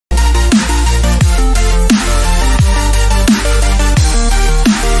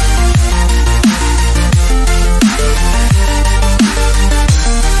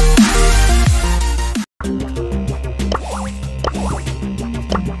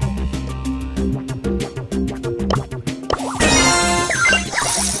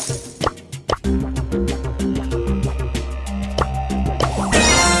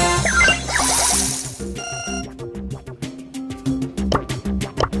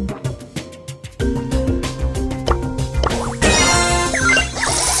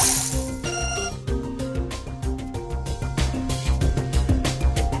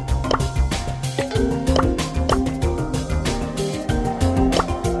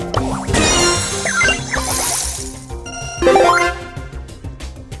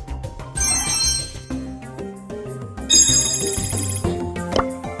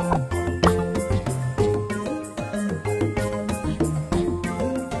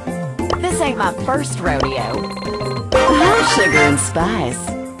This ain't my first rodeo. Hi, sugar and spice.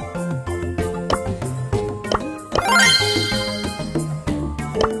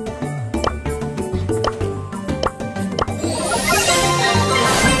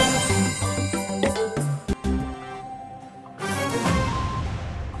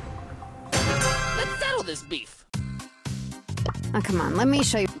 Let's settle this beef. Oh, come on, let me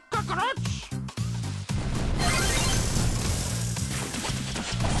show you.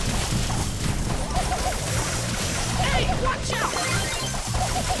 Hey, watch out!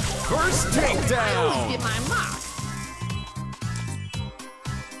 First takedown! Always get my mark.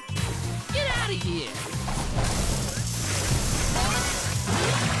 Get out of here!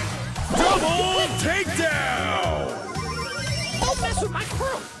 Double takedown! Don't mess with my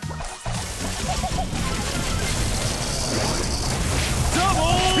crew!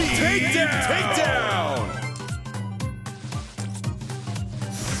 Double takedown! Takedown!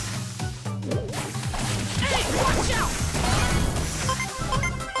 Hey, watch out!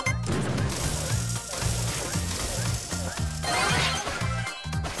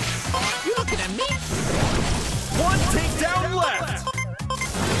 You looking at me? One takedown left!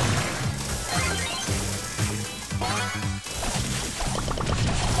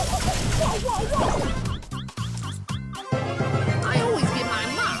 Whoa, whoa, whoa! I always get my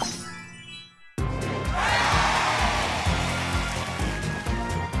mark.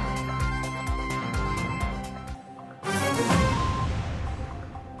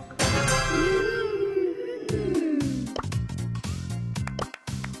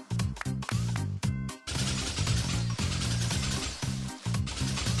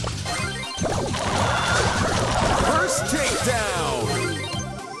 First takedown!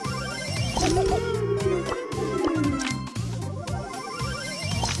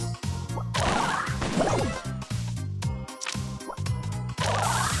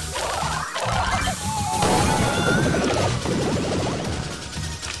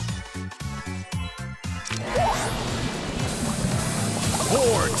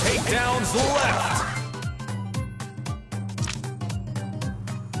 Four takedowns left!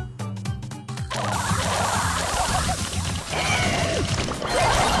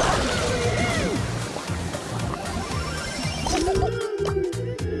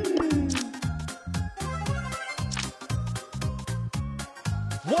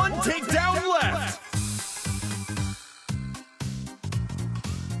 One takedown left!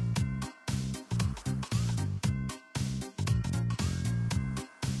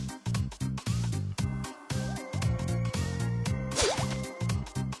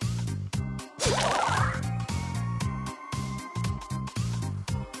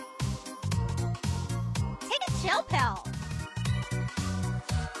 Take a chill pill.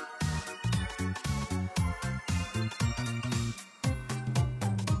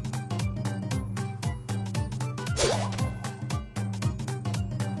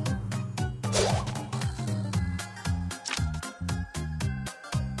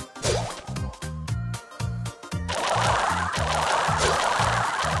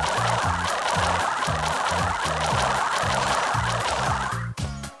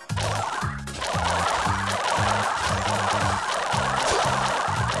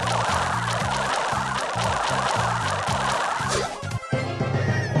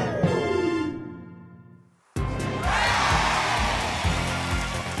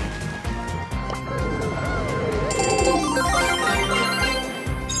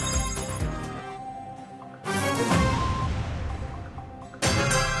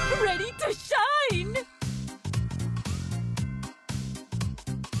 Ready to shine!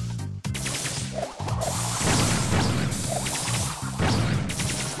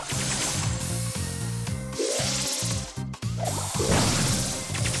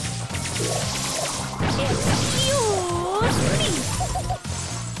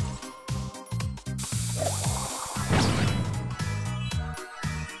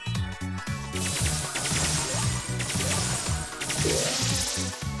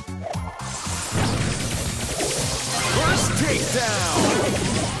 First takedown!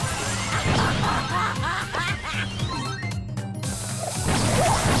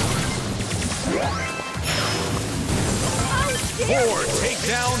 Four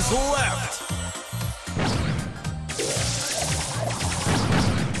takedowns left!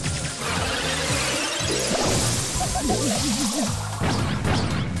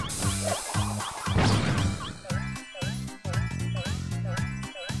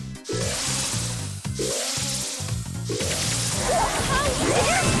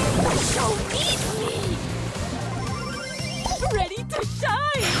 So easy! Ready to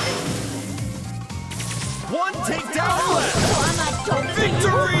shine! One takedown left! I'm a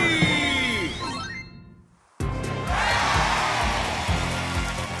Victory!